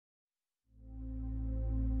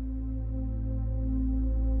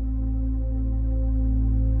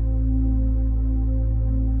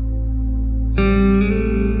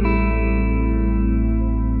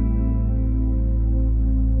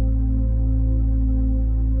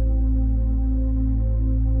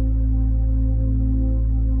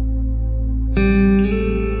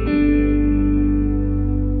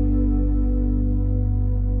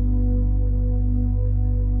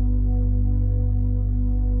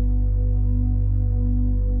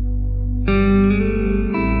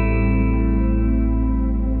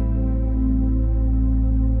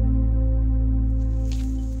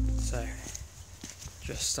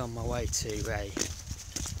just on my way to a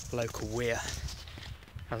local weir.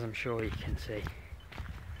 As I'm sure you can see,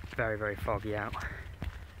 very, very foggy out.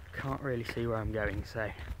 Can't really see where I'm going, so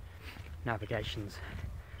navigation's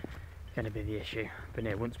going to be the issue. Been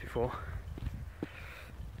here once before,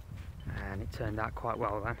 and it turned out quite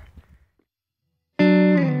well then.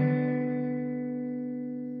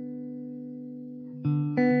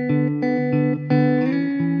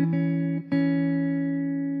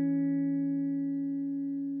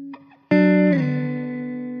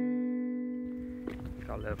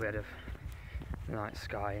 Got a little bit of night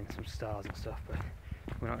sky and some stars and stuff, but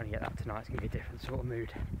we're not going to get that tonight. It's going to be a different sort of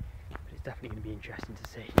mood, but it's definitely going to be interesting to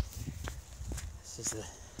see. This is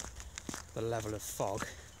the level of fog.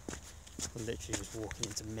 We're literally just walking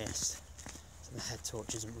into mist, so the head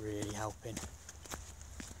torch isn't really helping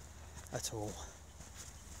at all.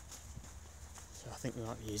 So I think we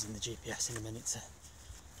might be using the GPS in a minute to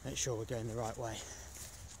make sure we're going the right way.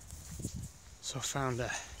 So I found a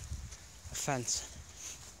fence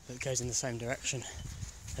that goes in the same direction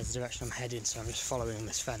as the direction I'm heading, so I'm just following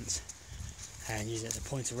this fence and using it as a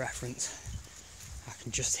point of reference. I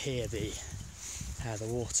can just hear the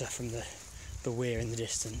water from the weir in the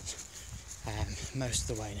distance most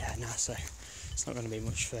of the way now, so it's not going to be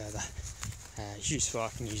much further. It's useful. I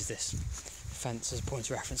can use this fence as a point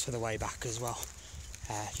of reference for the way back as well,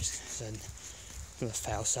 just as a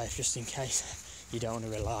fail-safe, just in case you don't want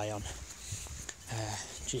to rely on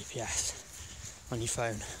GPS on your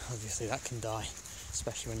phone. Obviously that can die,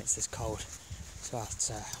 especially when it's this cold. It's about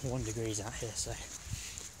 1 degree out here, so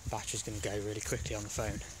the battery's going to go really quickly on the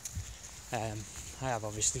phone. I have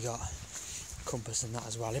obviously got a compass and that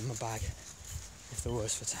as well in my bag if the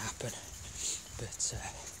worst were to happen, but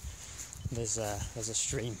there's a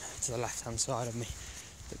stream to the left hand side of me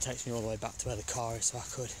that takes me all the way back to where the car is, so I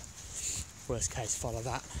could, worst case, follow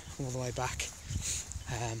that all the way back.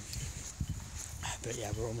 But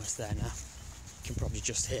yeah, we're almost there now. You can probably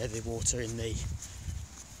just hear the water in the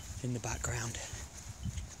background.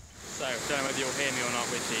 So I don't know whether you'll hear me or not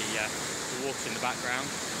with the water in the background,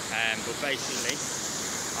 but basically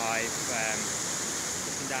I've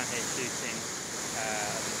just been down here shooting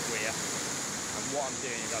this weir, and what I'm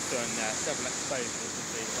doing is I've done several exposures of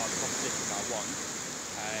the type of composition that I want.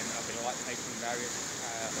 I've been light painting various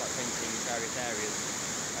areas,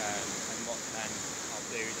 and what then I'll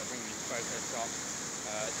do is I'll bring these Photoshop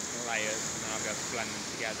different layers, and then I'll be able to blend them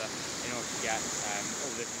together in order to get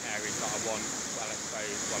all the different areas that I want well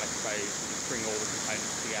exposed, and bring all the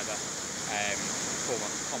components together form a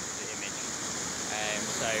composite image.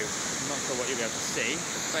 So I'm not sure what you'll be able to see,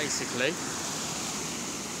 but basically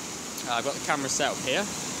I've got the camera set up here.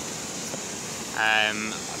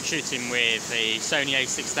 I'm shooting with the Sony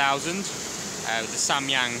a6000 with the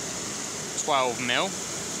Samyang 12mm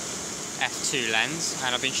f2 lens,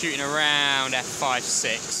 and I've been shooting around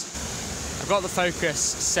f5.6. I've got the focus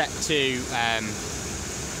set to,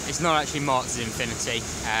 it's not actually marked as infinity,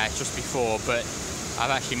 just before, but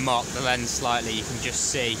I've actually marked the lens slightly. You can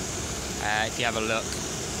just see, if you have a look,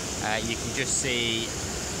 you can just see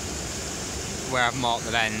where I've marked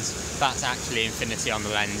the lens. That's actually infinity on the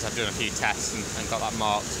lens. I've done a few tests and got that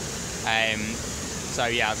marked. So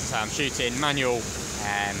yeah, as I say, I'm shooting manual,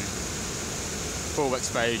 full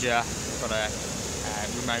exposure. Got a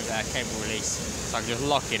remote cable release, so I can just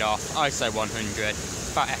lock it off, ISO 100,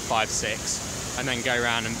 about f5.6, and then go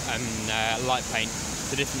around and light paint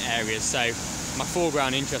the different areas. So my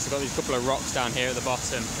foreground interest, I've got these couple of rocks down here at the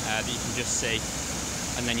bottom that you can just see,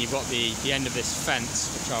 and then you've got the end of this fence,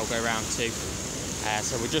 which I'll go around to.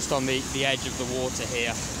 So we're just on the edge of the water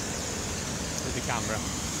here with the camera,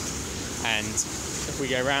 and if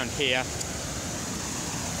we go around here,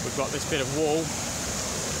 we've got this bit of wall,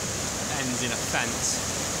 ends in a fence,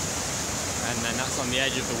 and then that's on the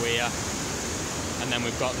edge of the weir, and then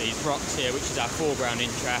we've got these rocks here, which is our foreground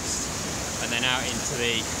interest, and then out into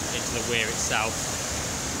the weir itself,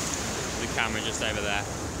 the camera just over there.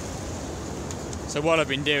 So what I've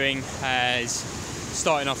been doing is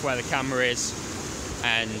starting off where the camera is,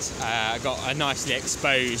 and I got a nicely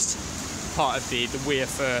exposed part of the weir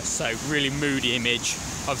first, so really moody image.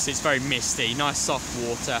 Obviously it's very misty, nice soft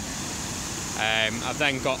water. I've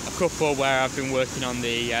then got a couple where I've been working on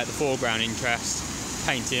the foreground interest,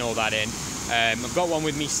 painting all that in. I've got one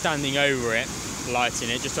with me standing over it, lighting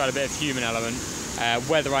it, just to add a bit of human element.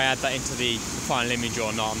 Whether I add that into the final image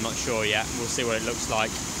or not, I'm not sure yet. We'll see what it looks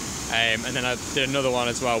like. And then I did another one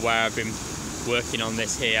as well where I've been working on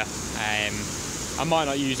this here. I might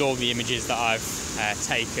not use all the images that I've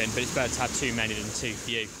taken, but it's better to have too many than too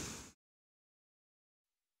few.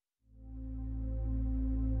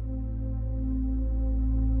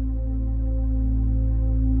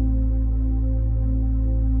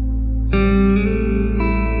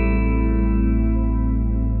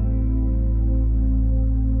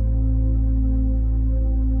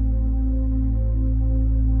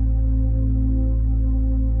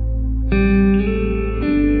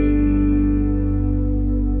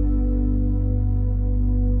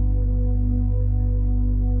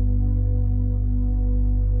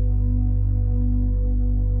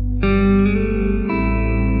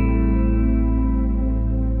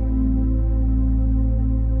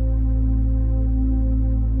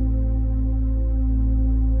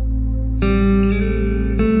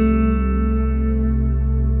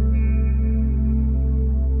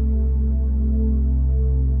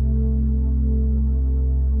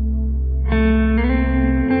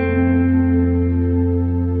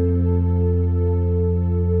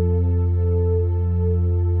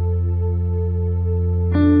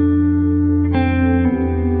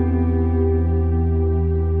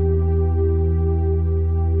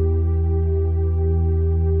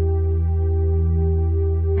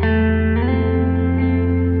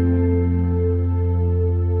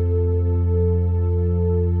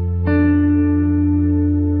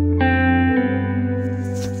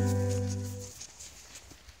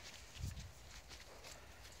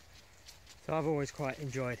 So I've always quite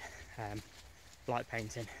enjoyed light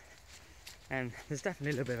painting, and there's definitely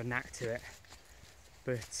a little bit of a knack to it,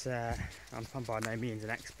 but I'm by no means an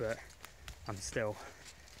expert. I'm still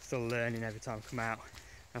learning every time I come out.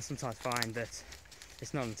 I sometimes find that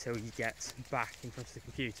it's not until you get back in front of the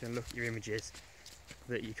computer and look at your images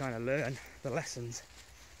that you kind of learn the lessons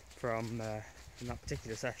from that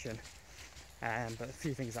particular session. But a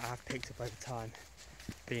few things that I've picked up over time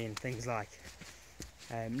being things like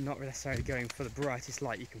not necessarily going for the brightest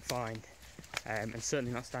light you can find, and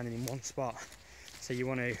certainly not standing in one spot. So you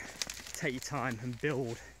want to take your time and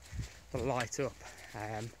build the light up,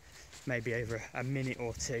 maybe over a minute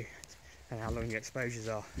or two, and how long your exposures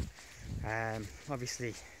are.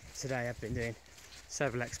 Obviously today I've been doing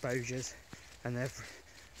several exposures, and they're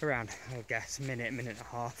around, I guess, a minute and a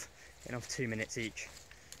half, getting off 2 minutes each.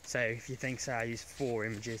 So if you think, say I use 4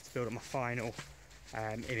 images to build up my final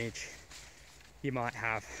image, you might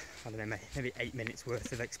have, I don't know, maybe 8 minutes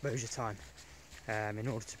worth of exposure time in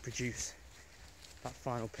order to produce that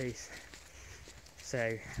final piece.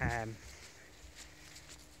 So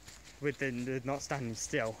with the not standing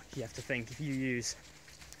still, you have to think, if you use,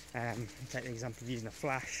 take the example of using a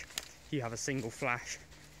flash, if you have a single flash,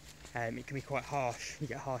 it can be quite harsh, you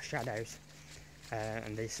get harsh shadows,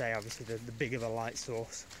 and they say obviously the bigger the light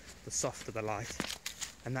source, the softer the light,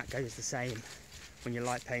 and that goes the same when you're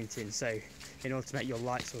light painting. So in order to make your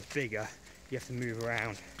light source bigger, you have to move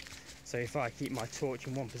around. So if I keep my torch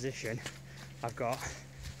in one position, I've got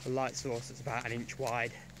a light source that's about 1 inch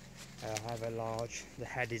wide, however large the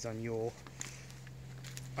head is on your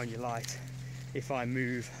light. If I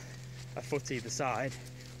move a foot either side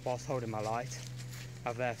whilst holding my light,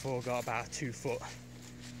 I've therefore got about a 2 foot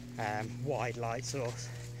wide light source.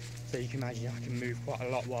 So you can imagine I can move quite a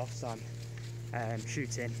lot whilst I'm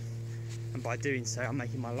shooting, and by doing so I'm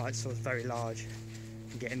making my light source very large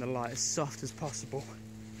and getting the light as soft as possible,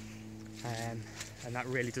 and that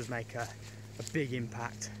really does make a big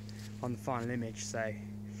impact on the final image. So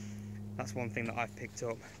that's one thing that I've picked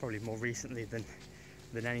up probably more recently than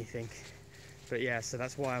anything. But yeah, so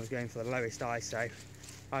that's why I was going for the lowest ISO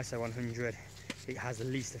 100. It has the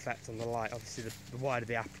least effect on the light. Obviously the wider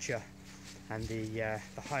the aperture and the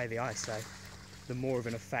higher the ISO, the more of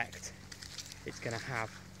an effect it's going to have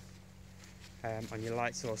on your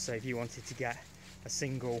light source. So if you wanted to get a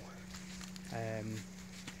single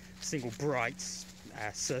bright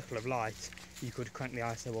circle of light, you could crank the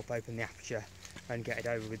ISO up, open the aperture and get it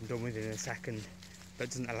over with and done within a second, but it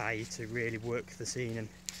doesn't allow you to really work the scene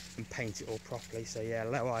and paint it all properly. So yeah,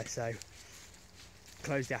 low ISO,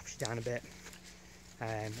 close the aperture down a bit,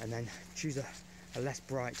 and then choose a less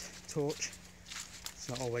bright torch. It's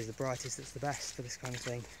not always the brightest that's the best for this kind of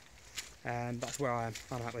thing, and that's where I'm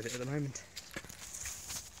at with it at the moment.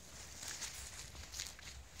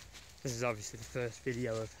 This is obviously the first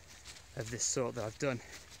video of this sort that I've done,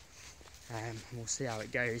 and we'll see how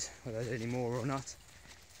it goes, whether there's any more or not.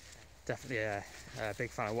 Definitely a big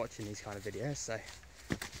fan of watching these kind of videos, so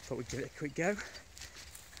thought we'd give it a quick go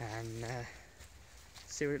and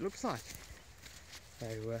see what it looks like. So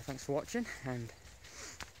thanks for watching, and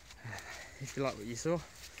if you like what you saw,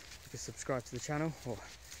 you can subscribe to the channel, or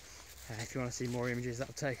if you want to see more images that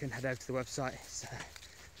I've taken, head over to the website. It's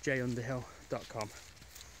junderhill.com.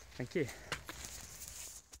 Thank you.